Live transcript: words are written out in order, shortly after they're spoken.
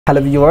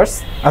Hello viewers,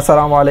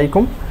 আসসালামু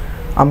আলাইকুম।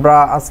 আমরা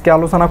আজকে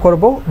আলোচনা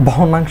করব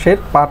ভগ্নাংশের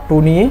পার্ট 2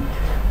 নিয়ে।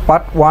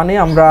 পার্ট 1-এ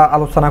আমরা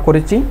আলোচনা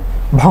করেছি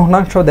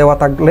ভগ্নাংশ দেওয়া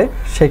থাকলে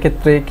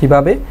সেক্ষেত্রে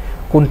কিভাবে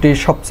কোনটি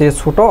সবচেয়ে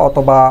ছোট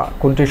অথবা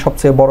কোনটি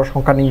সবচেয়ে বড়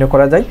সংখ্যা নির্ণয়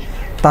করা যায়।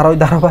 তার ওই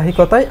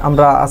ধারাবাহিকতায়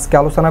আমরা আজকে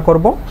আলোচনা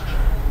করব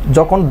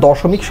যখন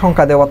দশমিক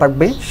সংখ্যা দেওয়া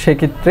থাকবে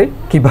সেক্ষেত্রে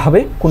কিভাবে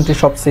কোনটি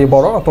সবচেয়ে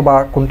বড় অথবা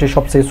কোনটি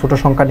সবচেয়ে ছোট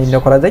সংখ্যা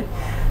নির্ণয় করা যায়।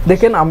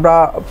 দেখেন, আমরা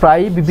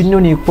প্রায় বিভিন্ন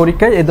নিয়োগ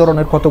পরীক্ষায় এই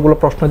ধরনের কতগুলো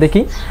প্রশ্ন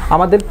দেখি।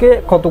 আমাদেরকে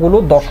কতগুলো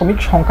দশমিক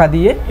সংখ্যা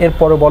দিয়ে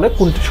এরপরে বলে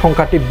কোনটি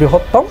সংখ্যাটি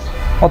বৃহত্তম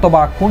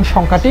অথবা কোন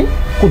সংখ্যাটি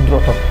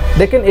ক্ষুদ্রতম।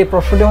 দেখেন, এই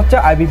প্রশ্নটি হচ্ছে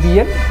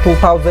IBBN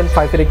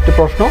 2005-এর একটি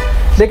প্রশ্ন।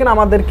 দেখেন,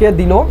 আমাদেরকে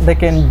দিল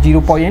দেখেন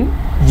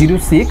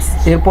 0.06,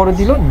 এরপরে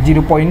দিল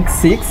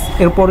 0.6,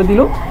 এরপরে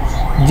দিল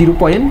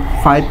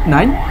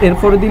 0.59,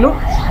 এরপরে দিল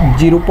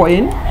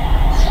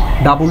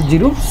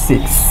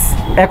 0.006।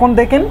 এখন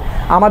দেখেন,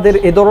 আমাদের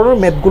এ ধরনের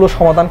ম্যাথগুলো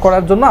সমাধান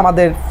করার জন্য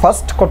আমাদের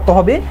ফার্স্ট করতে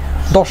হবে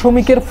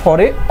দশমিকের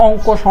পরে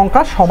অঙ্ক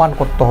সংখ্যা সমান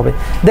করতে হবে।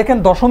 দেখেন,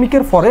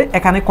 দশমিকের পরে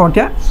এখানে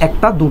কয়টা?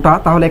 একটা, দুটা,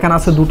 তাহলে এখানে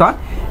আছে দুটা,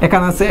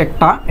 এখানে আছে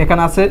একটা,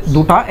 এখানে আছে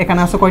দুটা, এখানে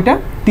আছে কয়টা?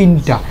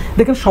 তিনটা।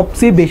 দেখেন,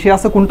 সবচেয়ে বেশি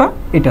আছে কোনটা?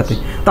 এটাতে।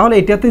 তাহলে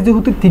এটাতে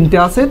যেহেতু তিনটা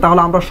আছে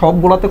তাহলে আমরা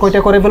সবগুলোতে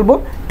কয়টা করে ফেলবো?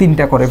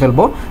 তিনটা করে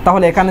ফেলবো।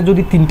 তাহলে এখানে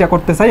যদি তিনটা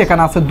করতে চাই,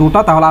 এখানে আছে দুটা,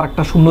 তাহলে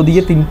আরেকটা শূন্য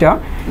দিয়ে তিনটা।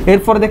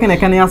 এরপরে দেখেন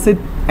এখানে আছে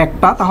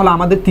একটা, তাহলে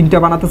আমাদের তিনটা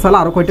বানাতে চাইলে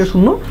আরও কয়টা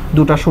শূন্য?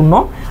 দুটা শূন্য।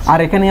 আর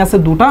এখানে আছে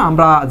দুটা,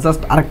 আমরা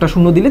জাস্ট আরেকটা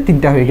শূন্য দিলে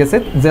তিনটা হয়ে গেছে।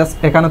 জাস্ট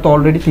এখানে তো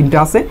অলরেডি তিনটা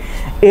আছে।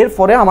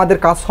 এরপরে আমাদের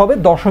কাজ হবে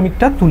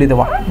দশমিকটা তুলে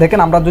দেওয়া। দেখেন,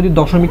 আমরা যদি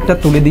দশমিকটা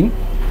তুলে দিই,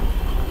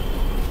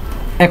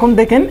 এখন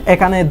দেখেন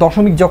এখানে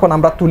দশমিক যখন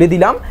আমরা তুলে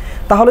দিলাম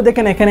তাহলে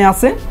দেখেন এখানে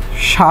আছে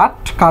 60,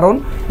 কারণ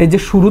এই যে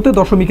শুরুতে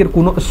দশমিকের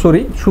কোনো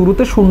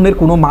শুরুতে শূন্যের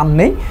কোনো মান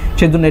নেই,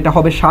 সেজন্য এটা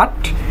হবে 60।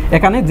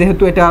 এখানে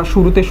যেহেতু এটা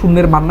শুরুতে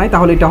শূন্যের মান নাই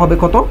তাহলে এটা হবে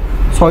কত?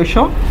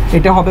 600।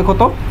 এটা হবে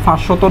কত?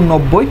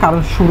 590, কারণ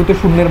শুরুতে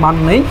শূন্যের মান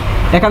নেই।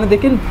 এখানে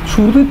দেখেন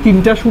শুরুতে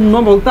তিনটা শূন্য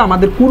বলতে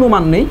আমাদের কোনো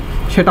মান নেই,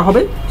 সেটা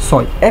হবে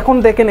 6। এখন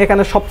দেখেন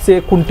এখানে সবচেয়ে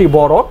কোনটি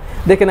বড়?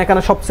 দেখেন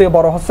এখানে সবচেয়ে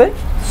বড় হচ্ছে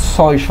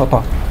 600।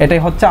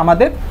 এটাই হচ্ছে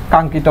আমাদের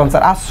কাঙ্ক্ষিত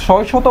আনসার। আর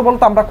 600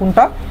 বলতে আমরা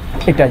কোনটা?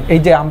 এটাই। এই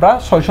যে আমরা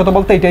 600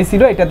 বলতে এটাই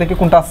ছিল, এটা থেকে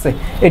কোনটা আসছে?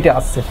 এটা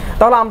আসছে।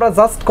 তাহলে আমরা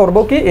জাস্ট করব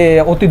কি,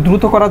 অতি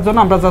দ্রুত করার জন্য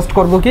আমরা জাস্ট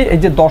করব কি, এই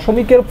যে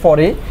দশমিকের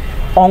পরে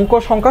অঙ্ক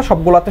সংখ্যা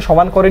সবগুলাতে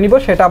সমান করে নিব।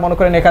 সেটা মনে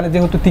করেন এখানে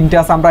যেহেতু তিনটা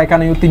আছে, আমরা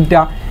এখানেও তিনটা,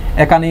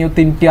 এখানেও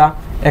তিনটা,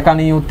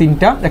 এখানেও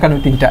তিনটা, এখানেও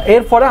তিনটা।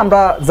 এরপরে আমরা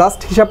জাস্ট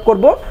হিসাব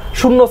করব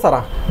শূন্য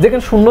ছাড়া।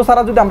 দেখেন, শূন্য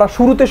ছাড়া যদি আমরা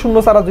শুরুতে শূন্য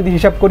ছাড়া যদি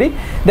হিসাব করি,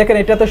 দেখেন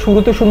এটাতে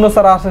শুরুতে শূন্য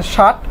ছাড়া আছে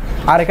 60,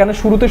 আর এখানে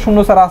শুরুতে শূন্য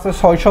ছাড়া আছে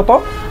 600,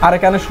 আর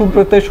এখানে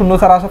শুরুতে শূন্য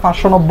ছাড়া আছে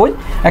 590,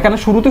 এখানে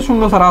শুরুতে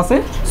শূন্য ছাড়া আছে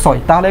 6।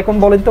 তাহলে এখন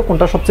বলেন তো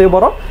কোনটা সবচেয়ে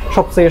বড়?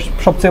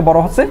 সবচেয়ে বড়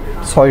হচ্ছে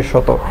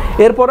 600।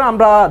 এরপরে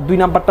আমরা 2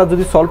 নাম্বারটা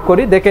যদি সলভ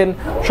করি, দেখেন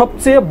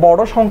সবচেয়ে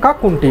বড় সংখ্যা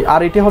কোনটি?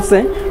 আর এটি হচ্ছে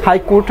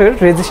হাইকোর্টের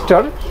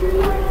রেজিস্টার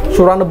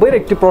 94-এর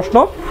একটি প্রশ্ন।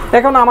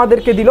 এখন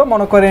আমাদেরকে দিল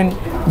মনে করেন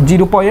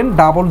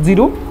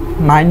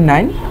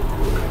 0.0099,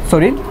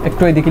 সরি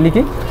একটু এদিকে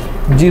লিখি,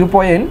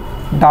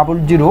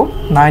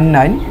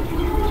 0.0099,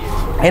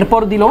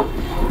 এরপর দিল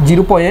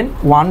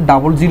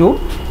 0.100,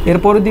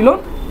 এরপরে দিল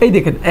এই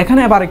দেখেন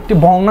এখানে আবার একটি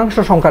ভগ্নাংশ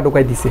সংখ্যা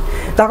ঢুকাই দিছে।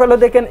 তাহলে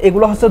দেখেন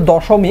এগুলো হচ্ছে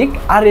দশমিক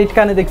আর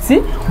এইখানে দেখছি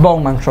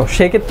ভগ্নাংশ।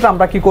 সেক্ষেত্রে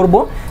আমরা কি করব,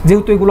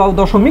 যেহেতু এগুলো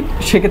দশমিক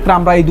সেক্ষেত্রে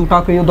আমরা এই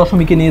দুটাকে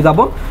দশমিকে নিয়ে যাব।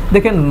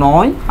 দেখেন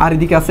 9 আর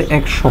এদিকে আছে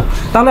 100।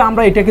 তাহলে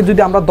আমরা এটাকে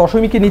যদি আমরা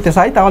দশমিকে নিতে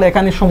চাই তাহলে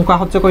এখানে সংখ্যা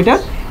হচ্ছে কয়টা?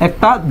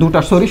 একটা, দুটা,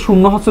 সরি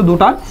শূন্য হচ্ছে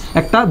দুটা,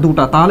 একটা,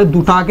 দুটা, তাহলে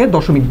দুটা আগে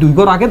দশমিক, 2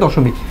 ঘর আগে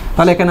দশমিক।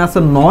 তাহলে এখানে আছে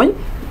 9,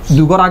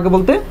 2 ঘর আগে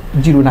বলতে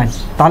 09,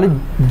 তাহলে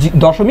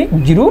দশমিক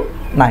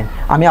 09।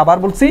 আমি আবার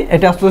বলছি,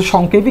 এটা আসলে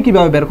সংক্ষেপে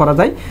কীভাবে বের করা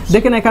যায়।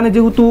 দেখেন এখানে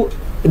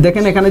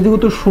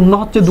যেহেতু শূন্য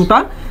হচ্ছে দুটা,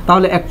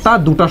 তাহলে একটা,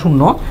 দুটা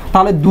শূন্য,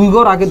 তাহলে 2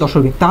 ঘর আগে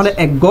দশমিক, তাহলে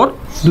 1 ঘর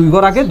 2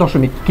 ঘর আগে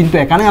দশমিক। কিন্তু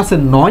এখানে আছে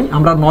 9,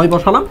 আমরা 9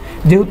 বসালাম।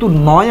 যেহেতু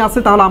 9 আছে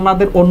তাহলে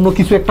আমাদের অন্য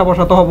কিছু একটা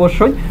বসাতে হবে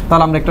অবশ্যই,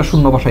 তাহলে আমরা একটা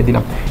শূন্য বসাই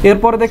দিলাম।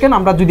 এরপরে দেখেন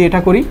আমরা যদি এটা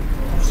করি,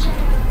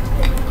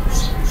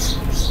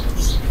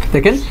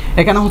 দেখেন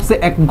এখানে হচ্ছে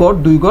 1 ঘর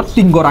 2 ঘর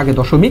 3 ঘর আগে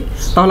দশমিক,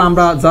 তাহলে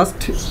আমরা জাস্ট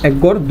 1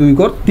 ঘর 2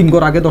 ঘর 3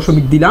 ঘর আগে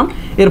দশমিক দিলাম।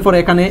 এরপর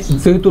এখানে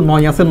যেহেতু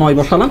 9 আছে 9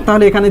 বসালাম,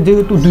 তাহলে এখানে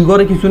যেহেতু 2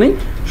 ঘরে কিছু নেই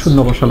শূন্য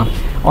বসালাম।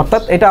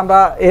 অর্থাৎ এটা আমরা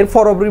এর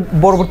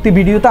পরবর্তী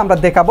ভিডিওতে আমরা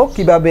দেখাবো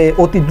কিভাবে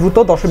অতি দ্রুত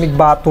দশমিক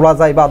বা তোলা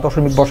যায় বা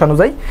দশমিক বসানো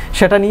যায়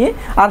সেটা নিয়ে।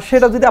 আর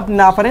সেটা যদি আপনি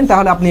না পারেন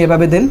তাহলে আপনি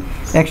এভাবে দেন,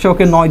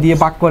 100কে 9 দিয়ে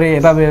ভাগ করে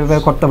এভাবে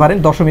করতে পারেন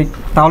দশমিক।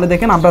 তাহলে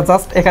দেখেন আমরা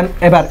জাস্ট এখানে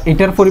এবার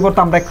এটার পরিবর্তে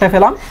আমরা একটা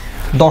ফেলাম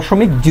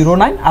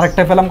 0.09, আর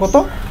একটা পেলাম কত?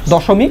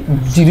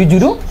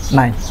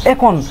 0.009।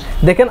 এখন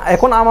দেখেন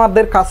এখন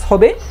আমাদের কাজ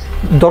হবে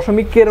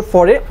দশমিকের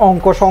পরে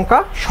অঙ্ক সংখ্যা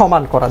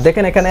সমান করা।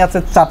 দেখেন এখানে আছে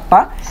 4টা,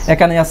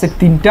 এখানে আছে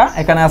 3টা,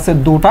 এখানে আছে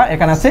 2টা,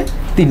 এখানে আছে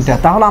 3টা।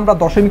 তাহলে আমরা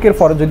দশমিকের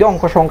পরে যদি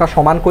অঙ্ক সংখ্যা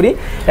সমান করি,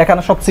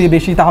 এখানে সবচেয়ে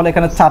বেশি, তাহলে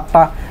এখানে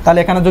 4টা, তাহলে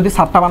এখানে যদি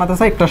 7টা বানাতে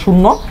চাই একটা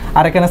শূন্য,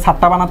 আর এখানে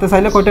 7টা বানাতে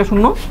চাইলে কয়টা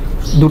শূন্য?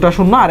 2টা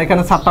শূন্য, আর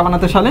এখানে 7টা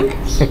বানাতে চাইলে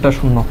একটা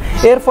শূন্য।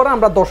 এরপরে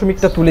আমরা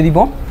দশমিকটা তুলে দিব।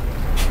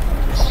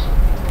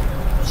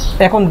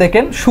 এখন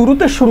দেখেন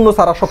শুরুতে শূন্য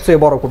ছাড়া সবচেয়ে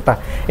বড় কোনটা?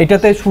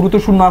 এটাতে শুরুতে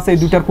শূন্য আছে, এই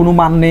দুইটার কোনো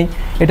মান নেই।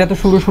 এটাতে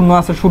শুরু শূন্য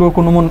আছে, শুরুর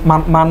কোনো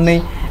মান নেই।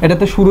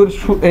 এটাতে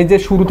এই যে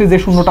শুরুতে যে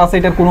শূন্যটা আছে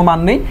এটার কোনো মান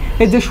নেই।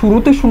 এই যে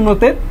শুরুতে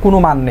শূন্যতে কোনো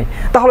মান নেই।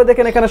 তাহলে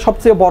দেখেন এখানে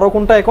সবচেয়ে বড়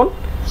কোনটা এখন?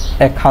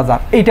 1000।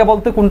 এইটা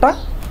বলতে কোনটা?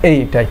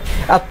 এইটাই।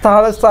 আর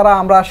তাহলে তারা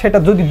আমরা সেটা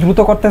যদি দ্রুত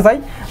করতে চাই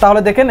তাহলে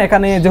দেখেন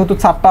এখানে যেহেতু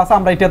 4টা আছে,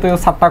 আমরা এটাতেও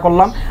 4টা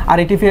করলাম। আর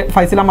এটি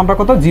পাইছিলাম আমরা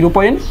কত?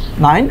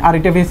 0.9। আর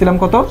এটা পেয়েছিলাম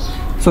কত?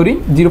 সরি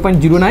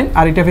 0.09।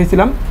 আর এটা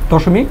পেয়েছিলাম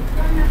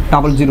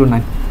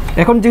 0.009।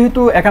 এখন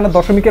যেহেতু এখানে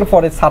দশমিকের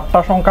পরে 7টা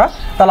সংখ্যা,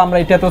 তাহলে আমরা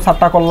এটাতেও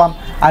 7টা করলাম,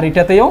 আর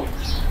এটাতেও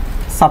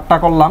 7টা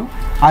করলাম,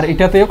 আর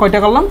এটাতেও কয়টা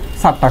করলাম?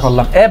 7টা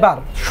করলাম। এবার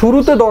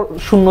শুরুতে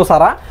শূন্য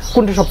ছাড়া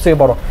কোনটি সবচেয়ে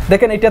বড়?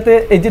 দেখেন এটাতে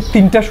এই যে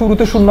 3টা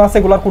শুরুতে শূন্য আছে,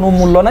 এগুলোর কোনো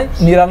মূল্য নাই,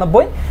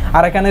 99।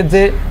 আর এখানে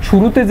যে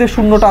শুরুতে যে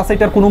শূন্যটা আছে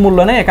এটার কোনো মূল্য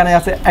নেই, এখানে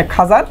আছে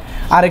 1000।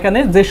 আর এখানে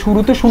যে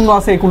শুরুতে শূন্য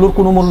আছে এগুলোর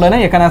কোনো মূল্য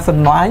নেই, এখানে আছে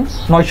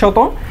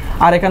 900।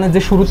 আর এখানে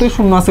যে শুরুতে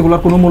শূন্য আছে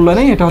এগুলোর কোনো মূল্য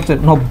নেই, এটা হচ্ছে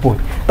 90।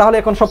 তাহলে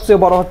এখন সবচেয়ে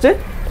বড় হচ্ছে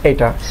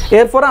এইটা।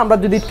 এরপরে আমরা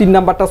যদি 3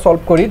 নাম্বারটা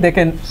সলভ করি,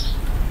 দেখেন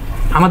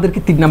আমাদেরকে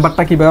 3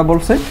 নাম্বারটা কীভাবে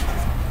বলছে?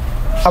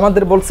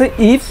 আমাদের বলছে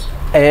if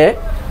A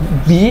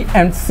B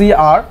and C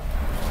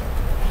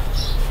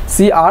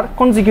R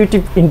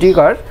consecutive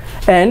integer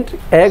and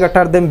a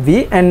greater than b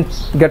and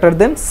greater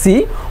than c,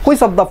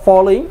 which of the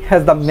following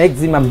has the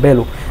maximum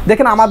value?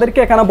 দেখেন আমাদেরকে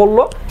এখানে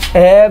বললো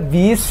এ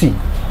বি সি,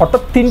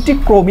 অর্থাৎ 3টি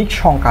ক্রমিক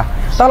সংখ্যা।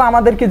 তাহলে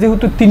আমাদেরকে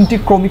যেহেতু 3টি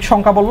ক্রমিক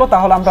সংখ্যা বললো,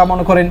 তাহলে আমরা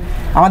মনে করেন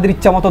আমাদের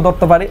ইচ্ছা মতো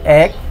ধরতে পারি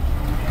 1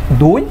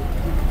 2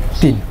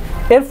 3।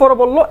 এরপরে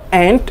বললো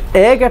and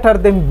a greater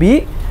than B,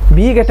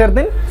 B greater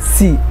than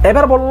C.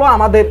 এবার বললো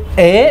আমাদের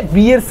এ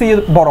বি এর চেয়ে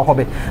বড়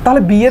হবে।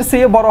 তাহলে বি এর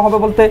চেয়ে বড় হবে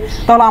বলতে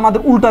তাহলে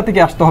আমাদের উল্টা থেকে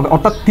আসতে হবে,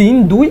 অর্থাৎ 3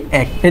 2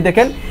 1। এই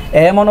দেখেন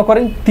এ মনে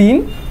করেন 3,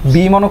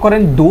 বি মনে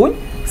করেন 2,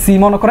 সি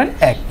মনে করেন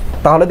 1।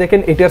 তাহলে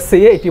দেখেন এটার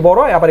চেয়ে এটি বড়,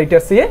 আবার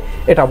এটার চেয়ে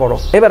এটা বড়।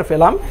 এবার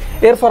পেলাম।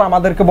 এরপর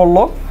আমাদেরকে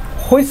বললো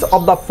which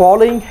of the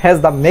following has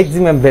the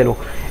maximum value?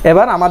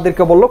 এবার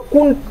আমাদেরকে বললো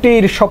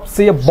কোনটির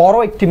সবচেয়ে বড়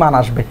একটি মান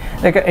আসবে।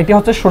 এটি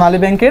হচ্ছে সোনালী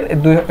ব্যাংকের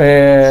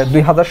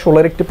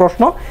 2016-এর একটি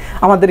প্রশ্ন।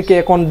 আমাদেরকে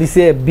এখন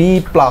দিছে বি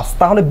প্লাস।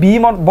 তাহলে বি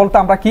বলতে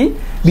আমরা কি?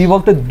 বি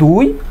বলতে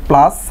 2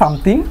 প্লাস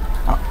সামথিং।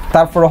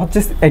 তারপরে হচ্ছে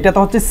এটাতে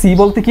হচ্ছে সি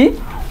বলতে কি?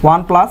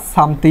 1 প্লাস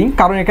সামথিং,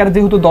 কারণ এখানে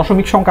যেহেতু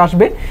দশমিক সংখ্যা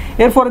আসবে।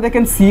 এরপরে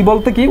দেখেন সি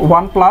বলতে কি?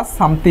 1 প্লাস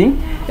সামথিং।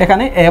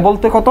 এখানে এ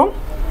বলতে কত?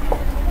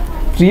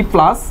 3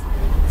 প্লাস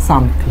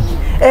সামথিং।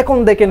 এখন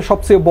দেখেন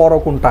সবচেয়ে বড়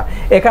কোনটা?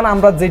 এখানে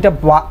আমরা যেটা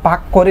ভাগ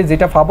করে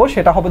যেটা পাবো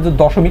সেটা হবে যে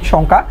দশমিক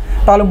সংখ্যা।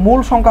 তাহলে মূল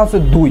সংখ্যা হচ্ছে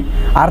 2,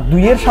 আর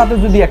 2 এর সাথে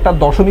যদি একটা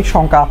দশমিক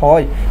সংখ্যা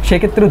হয়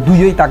সেক্ষেত্রে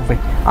 2ই থাকবে।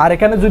 আর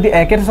এখানে যদি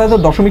 1 এর সাথে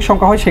দশমিক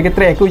সংখ্যা হয়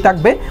সেক্ষেত্রে 1ই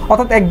থাকবে,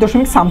 অর্থাৎ 1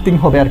 দশমিক সামথিং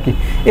হবে আর কি।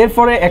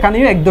 এরপরে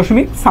এখানেও 1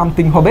 দশমিক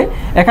সামথিং হবে।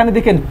 এখানে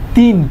দেখেন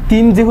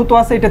 3 যেহেতু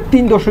আছে এটা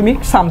 3 দশমিক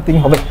সামথিং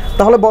হবে।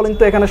 তাহলে বলেন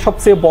তো এখানে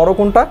সবচেয়ে বড়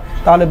কোনটা?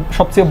 তাহলে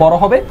সবচেয়ে বড়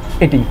হবে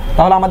এটি।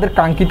 তাহলে আমাদের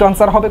কাঙ্ক্ষিত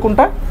আনসার হবে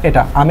কোনটা?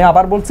 এটা। আমি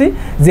আবার বলছি,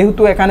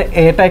 যেহেতু এখানে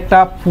এটা একটা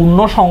পূর্ণ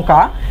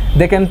সংখ্যা,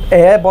 দেখেন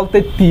এ বলতে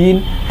 3,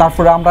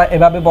 তারপরে আমরা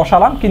এভাবে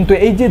বসালাম, কিন্তু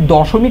এই যে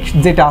দশমিক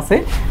যেটা আছে,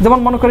 যেমন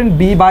মনে করেন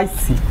বি বাই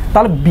সি,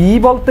 তাহলে বি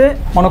বলতে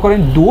মনে করেন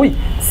 2,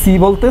 সি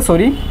বলতে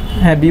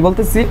বি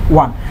বলতে সি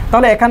 1।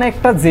 তাহলে এখানে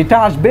একটা যেটা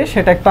আসবে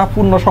সেটা একটা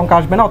পূর্ণ সংখ্যা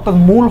আসবে না, অর্থাৎ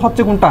মূল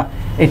হচ্ছে কোনটা?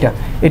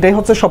 এটাই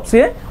হচ্ছে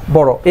সবচেয়ে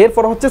বড়।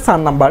 এরপর হচ্ছে 4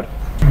 নাম্বার।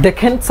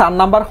 দেখেন 4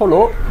 নাম্বার হলো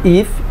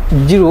if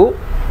 0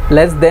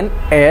 less than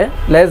A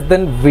less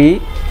than B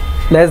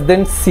less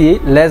than c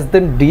less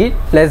than d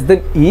less than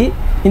e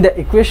in the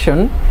equation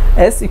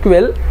s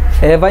equal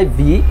a by b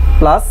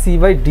plus c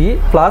by d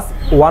plus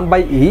 1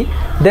 by e,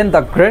 then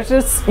the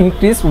greatest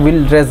increase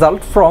will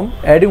result from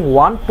adding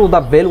 1 to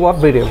the value of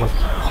variable।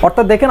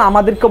 অর্থাৎ দেখেন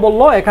আমাদেরকে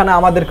বললো, এখানে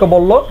আমাদেরকে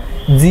বললো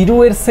 0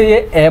 এর চেয়ে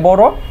a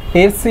বড়,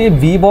 এর চেয়ে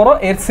বি বড়,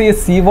 এর চেয়ে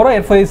সি বড়,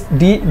 এরপরে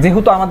ডি।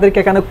 যেহেতু আমাদেরকে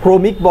এখানে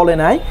ক্রমিক বলে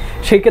নাই,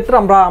 সেই ক্ষেত্রে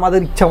আমরা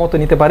আমাদের ইচ্ছা মতো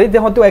নিতে পারি।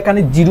 যেহেতু এখানে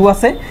 0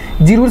 আছে,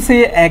 0-র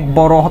চেয়ে 1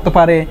 বড় হতে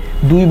পারে,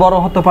 2 বড়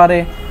হতে পারে,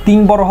 3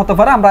 বড় হতে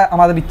পারে, আমরা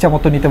আমাদের ইচ্ছা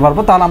মতো নিতে পারবো।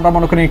 তাহলে আমরা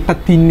মনে করি একটা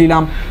 3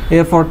 নিলাম,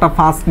 এরপরটা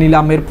 5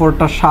 নিলাম,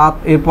 এরপরটা 7,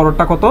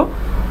 এরপরটা কত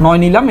 9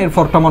 নিলাম,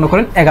 এরপরটা মনে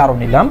করেন 11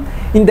 নিলাম।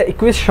 In the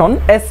equation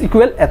S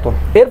equal এত।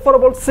 এরপর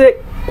বলছে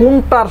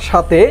কোনটার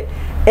সাথে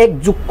 1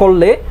 যোগ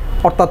করলে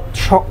অর্থাৎ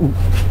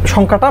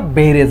সংখ্যাটা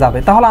বেড়ে যাবে।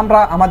 তাহলে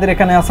আমাদের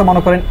এখানে আছে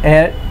মনে করেন এ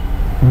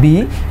বি,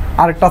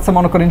 আরেকটা আছে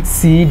মনে করেন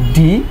সি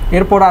ডি,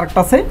 এরপর আরেকটা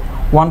আছে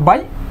 1 বাই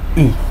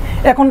ই।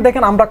 এখন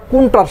দেখেন আমরা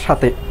কোনটার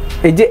সাথে,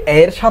 এই যে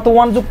এর সাথে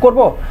 1 যোগ করব,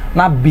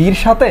 না বির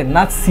সাথে,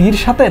 না সির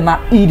সাথে, না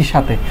ইর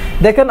সাথে।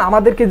 দেখেন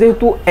আমাদেরকে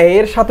যেহেতু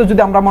এর সাথে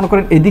যদি আমরা মনে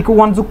করেন এদিকে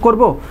 1 যোগ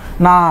করব,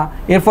 না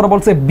এরপর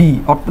বলছে বি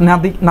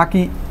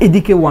নাকি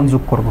এদিকে 1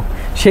 যোগ করব,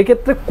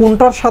 সেক্ষেত্রে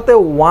কোনটার সাথে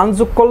 1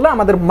 যোগ করলে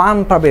আমাদের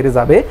মানটা বেড়ে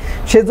যাবে।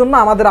 সেজন্য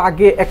আমাদের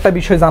আগে একটা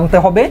বিষয় জানতে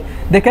হবে।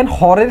 দেখেন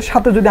হরের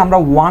সাথে যদি আমরা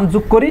 1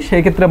 যোগ করি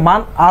সেক্ষেত্রে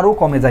মান আরও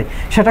কমে যায়।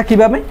 সেটা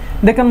কিভাবে?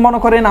 দেখেন মনে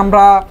করেন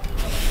আমরা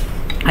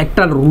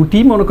একটা রুটি,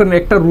 মনে করেন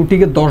একটা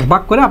রুটিকে 10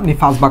 ভাগ করে আপনি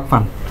 5 ভাগ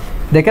পান,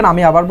 দেখেন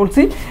আমি আবার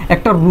বলছি,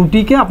 একটা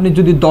রুটিকে আপনি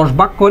যদি 10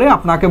 ভাগ করে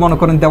আপনাকে মনে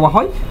করেন দেওয়া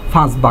হয়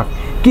 5 ভাগ,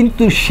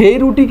 কিন্তু সেই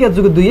রুটিকে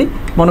যদি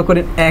মনে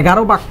করেন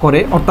 11 ভাগ করে,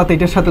 অর্থাৎ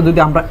এটার সাথে যদি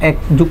আমরা 1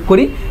 যোগ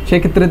করি,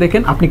 সেক্ষেত্রে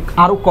দেখেন আপনি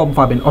আরও কম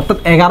পাবেন। অর্থাৎ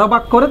 11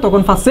 ভাগ করে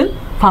তখন পাচ্ছেন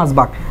 5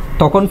 ভাগ,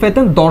 তখন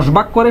পেতেন 10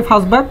 ভাগ করে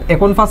 5 ভাগ,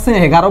 এখন পাচ্ছেন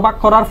 11 ভাগ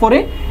করার পরে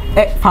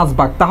 5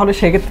 ভাগ, তাহলে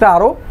সেক্ষেত্রে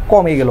আরও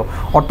কমে গেল।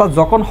 অর্থাৎ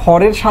যখন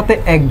হরের সাথে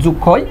 1 যোগ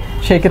হয়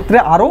সেক্ষেত্রে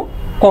আরও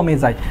কমে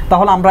যায়,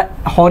 তাহলে আমরা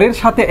হরের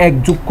সাথে 1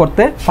 যোগ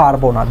করতে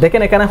পারবো না।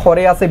 দেখেন এখানে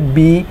হরে আছে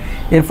বি,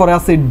 এরপরে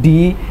আছে ডি,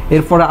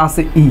 এরপরে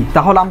আছে ই,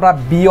 তাহলে আমরা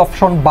বি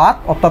অপশন বাদ,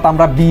 অর্থাৎ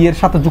আমরা বি এর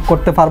সাথে যোগ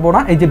করতে পারবো না,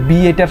 এই যে বি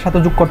এটার সাথে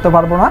যোগ করতে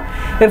পারবো না।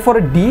 এরপরে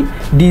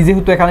ডি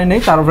যেহেতু এখানে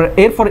নেই, তারপরে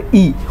এরপরে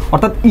ই,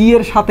 অর্থাৎ ই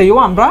এর সাথেও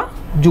আমরা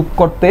যোগ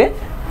করতে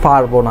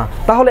পারবো না।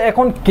 তাহলে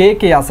এখন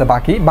কে আছে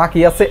বাকি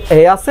আছে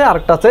এ আছে,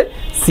 আরেকটা আছে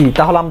সি,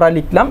 তাহলে আমরা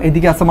লিখলাম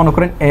এদিকে আছে মনে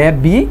করেন এ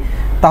বি,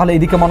 তাহলে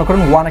এদিকে মনে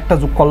করেন 1 একটা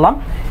যোগ করলাম,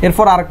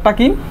 এরপর আরেকটা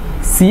কি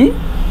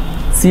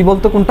সি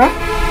বলতে কোনটা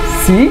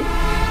সি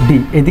ডি,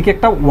 এদিকে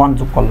একটা 1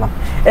 যোগ করলাম।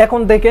 এখন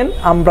দেখেন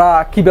আমরা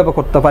কিভাবে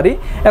করতে পারি।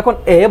 এখন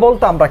এ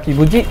বলতে আমরা কি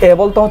বুঝি, এ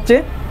বলতে হচ্ছে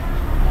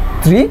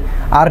 3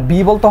 আর বি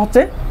বলতে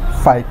হচ্ছে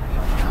 5,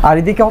 আর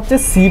এদিকে হচ্ছে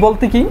সি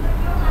বলতে কি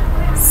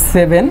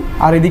 7,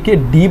 আর এদিকে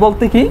ডি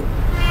বলতে কি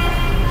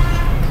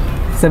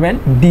 7,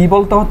 ডি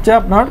বলতে হচ্ছে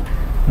আপনার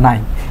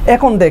 9।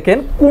 এখন দেখেন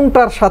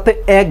কোনটার সাথে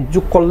 1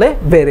 যোগ করলে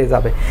বেড়ে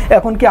যাবে।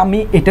 এখন কি আমি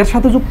এটার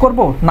সাথে যোগ করব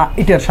না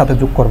এটার সাথে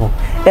যোগ করব?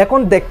 এখন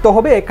দেখতে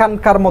হবে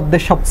এখানকার মধ্যে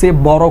সবচেয়ে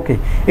বড়কে,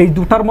 এই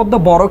দুটার মধ্যে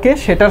বড়কে,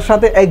 সেটার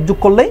সাথে 1 যোগ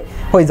করলেই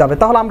হয়ে যাবে।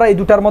 তাহলে আমরা এই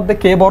দুটার মধ্যে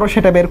কে বড়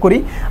সেটা বের করি,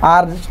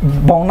 আর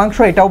ভগ্নাংশ,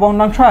 এটাও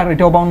ভগ্নাংশ আর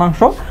এটাও ভগ্নাংশ,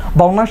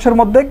 ভগ্নাংশের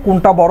মধ্যে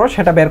কোনটা বড়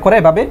সেটা বের করে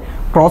এভাবে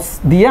ক্রস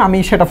দিয়ে, আমি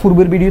সেটা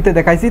পূর্বের ভিডিওতে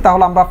দেখাইছি।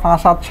 তাহলে আমরা 5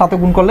 7 সাথে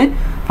গুণ করলে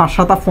 5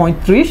 7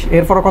 35,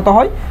 এরপরে কত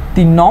হয়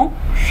 3 9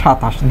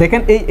 27।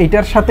 দেখেন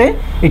এইটার সাথে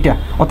এটা,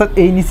 অর্থাৎ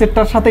এই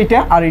নিচেরটার সাথে এটা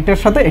আর এটার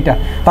সাথে এটা,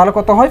 তাহলে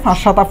কত হয় 5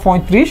 7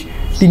 35,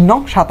 3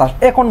 9 27।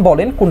 এখন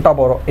বলেন কোনটা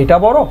বড়, এটা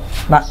বড়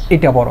না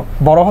এটা বড়?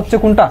 বড় হচ্ছে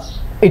কোনটা?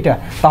 এটা।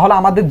 তাহলে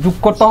আমাদের যোগ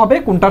করতে হবে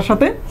কোনটার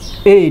সাথে,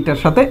 এইটার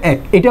সাথে 1।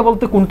 এটা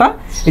বলতে কোনটা,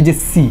 এই যে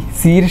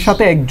সি এর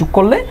সাথে 1 যোগ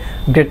করলে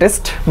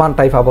গ্রেটেস্ট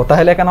মানটাই পাবো।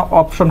 তাহলে এখানে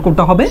অপশন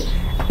কোনটা হবে,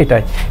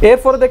 এটাই।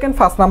 এরপরে দেখেন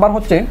 1 নাম্বার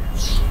হচ্ছে,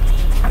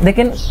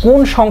 দেখেন কোন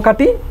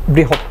সংখ্যাটি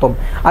বৃহত্তম,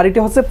 আর এটা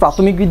হচ্ছে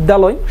প্রাথমিক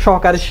বিদ্যালয়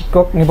সহকারী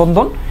শিক্ষক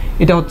নিবন্ধন,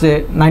 এটা হচ্ছে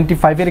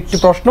 95-এর একটি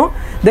প্রশ্ন।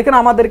 দেখেন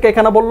আমাদেরকে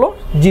এখানে বললো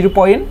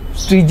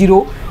 0.30,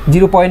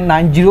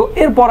 0.90,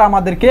 এরপর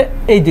আমাদেরকে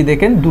এই যে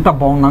দেখেন দুটা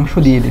ভগ্নাংশ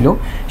দিয়ে দিল।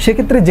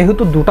 সেক্ষেত্রে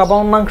যেহেতু দুটা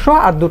ভগ্নাংশ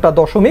আর দুটা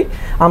দশমিক,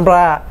 আমরা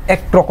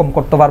একরকম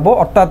করতে পারবো,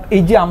 অর্থাৎ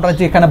এই যে আমরা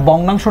যে এখানে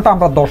ভগ্নাংশটা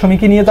আমরা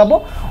দশমিকে নিয়ে যাব,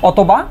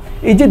 অথবা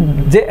এই যে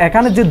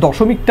এখানে যে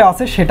দশমিকটা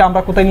আছে সেটা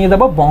আমরা কোথায় নিয়ে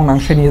যাব,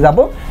 ভগ্নাংশে নিয়ে যাব,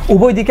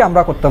 উভয় দিকে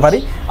আমরা করতে পারি।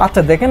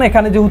 আচ্ছা দেখেন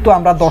এখানে যেহেতু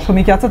আমরা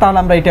দশমিকে আছে, তাহলে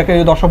আমরা এটাকে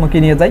দশমিকে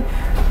নিয়ে যাই,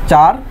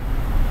 4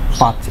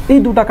 5, এই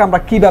দুটাকে আমরা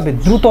কিভাবে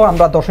দ্রুত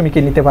আমরা দশমিকে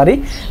নিতে পারি।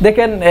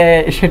 দেখেন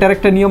সেটার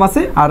একটা নিয়ম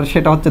আছে, আর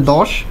সেটা হচ্ছে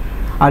 10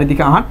 আর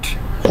এদিকে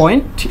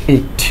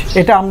 8.8।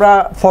 এটা আমরা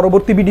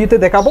পরবর্তী ভিডিওতে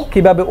দেখাবো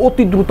কিভাবে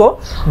অতি দ্রুত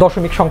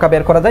দশমিক সংখ্যা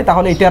বের করা যায়।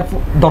 তাহলে এটার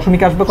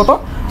দশমিক আসবে কত,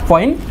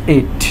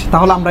 0.8।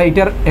 তাহলে আমরা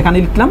এটার এখানে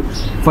লিখলাম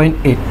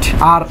 0.8,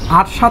 আর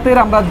 8 7-এর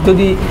আমরা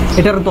যদি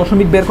এটার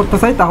দশমিক বের করতে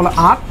চাই তাহলে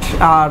 8,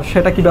 আর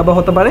সেটা কিভাবে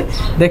হতে পারে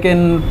দেখেন,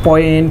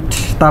 পয়েন্ট,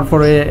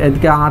 তারপরে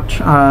এদিকে 8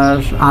 আর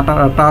 8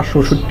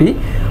 68,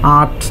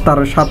 8 তার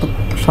 7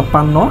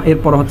 56,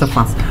 এরপর হচ্ছে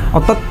 5,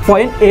 অর্থাৎ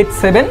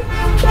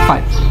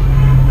 0.875।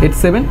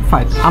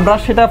 আমরা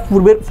সেটা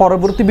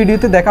পরবর্তী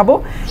ভিডিওতে দেখাবো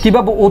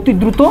কিভাবে অতি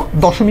দ্রুত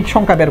দশমিক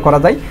সংখ্যা বের করা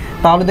যায়।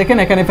 তাহলে দেখেন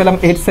এখানে পেলাম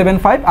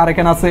 875, আর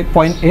এখানে আছে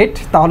 0.8,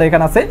 তাহলে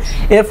এখানে আছে।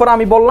 এরপর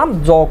আমি বললাম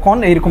যখন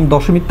এইরকম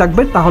দশমিক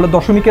থাকবে তাহলে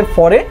দশমিকের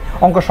পরে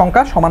অঙ্ক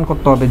সংখ্যা সমান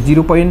করতে হবে,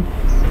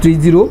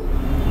 0.30,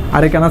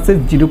 আর এখানে আছে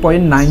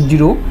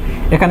 0.90,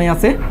 এখানে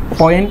আছে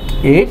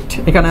 0.8,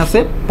 এখানে আছে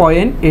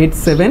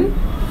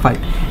 0.875।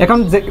 এখন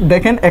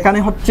দেখেন এখানে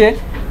হচ্ছে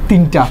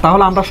 3টা,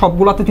 তাহলে আমরা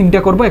সবগুলাতে 3টা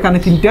করবো, এখানে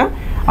 3টা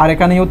আর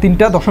এখানেও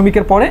 3টা,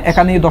 দশমিকের পরে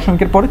এখানেও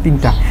দশমিকের পরে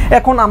 3টা।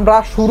 এখন আমরা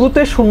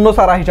শুরুতে শূন্য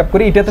ছাড়া হিসাব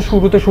করি, এটাতে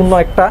শুরুতে শূন্য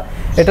একটা,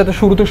 এটাতে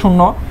শুরুতে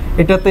শূন্য,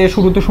 এটাতে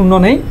শুরুতে শূন্য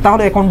নেই।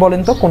 তাহলে এখন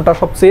বলেন তো কোনটা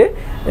সবচেয়ে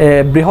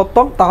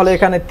বৃহত্তম? তাহলে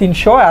এখানে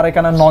 300, আর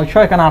এখানে 900,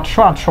 এখানে 800,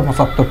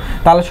 875,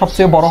 তাহলে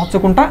সবচেয়ে বড় হচ্ছে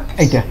কোনটা,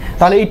 এইটা।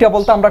 তাহলে এইটা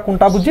বলতে আমরা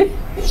কোনটা বুঝি,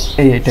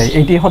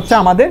 এইটি হচ্ছে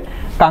আমাদের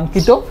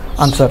কাঙ্ক্ষিত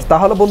আনসার।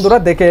 তাহলে বন্ধুরা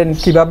দেখেন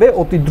কিভাবে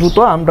অতি দ্রুত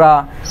আমরা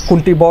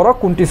কোনটি বড়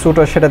কোনটি ছোট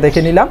সেটা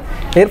দেখে নিলাম।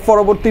 এর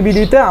পরবর্তী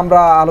ভিডিওতে আমরা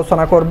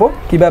আলোচনা করব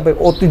কিভাবে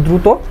অতি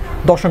দ্রুত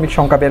দশমিক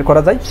সংখ্যা বের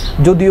করা যায়।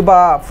 যদিও বা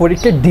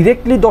পরীক্ষায়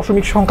ডিরেক্টলি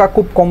দশমিক সংখ্যা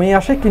খুব কমই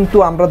আসে, কিন্তু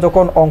আমরা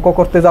যখন অঙ্ক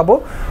করতে যাব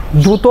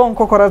দ্রুত অঙ্ক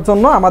করার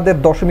জন্য আমাদের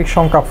দশমিক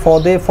সংখ্যা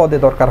ফদে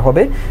দরকার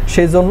হবে।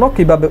 সেই জন্য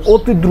কিভাবে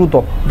অতি দ্রুত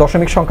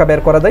দশমিক সংখ্যা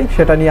বের করা যায়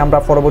সেটা নিয়ে আমরা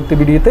পরবর্তী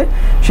ভিডিওতে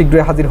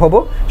শীঘ্রই হাজির হব।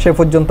 সে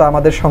পর্যন্ত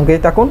আমাদের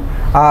সঙ্গেই থাকুন।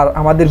 আর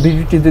আমাদের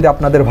ভিডিওটি যদি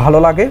আপনাদের ভালো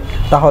লাগে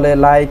তাহলে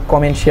লাইক,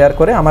 কমেন্ট, শেয়ার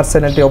করে আমার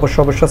চ্যানেলটি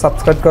অবশ্যই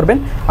সাবস্ক্রাইব করবেন।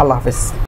 আল্লাহ হাফেজ।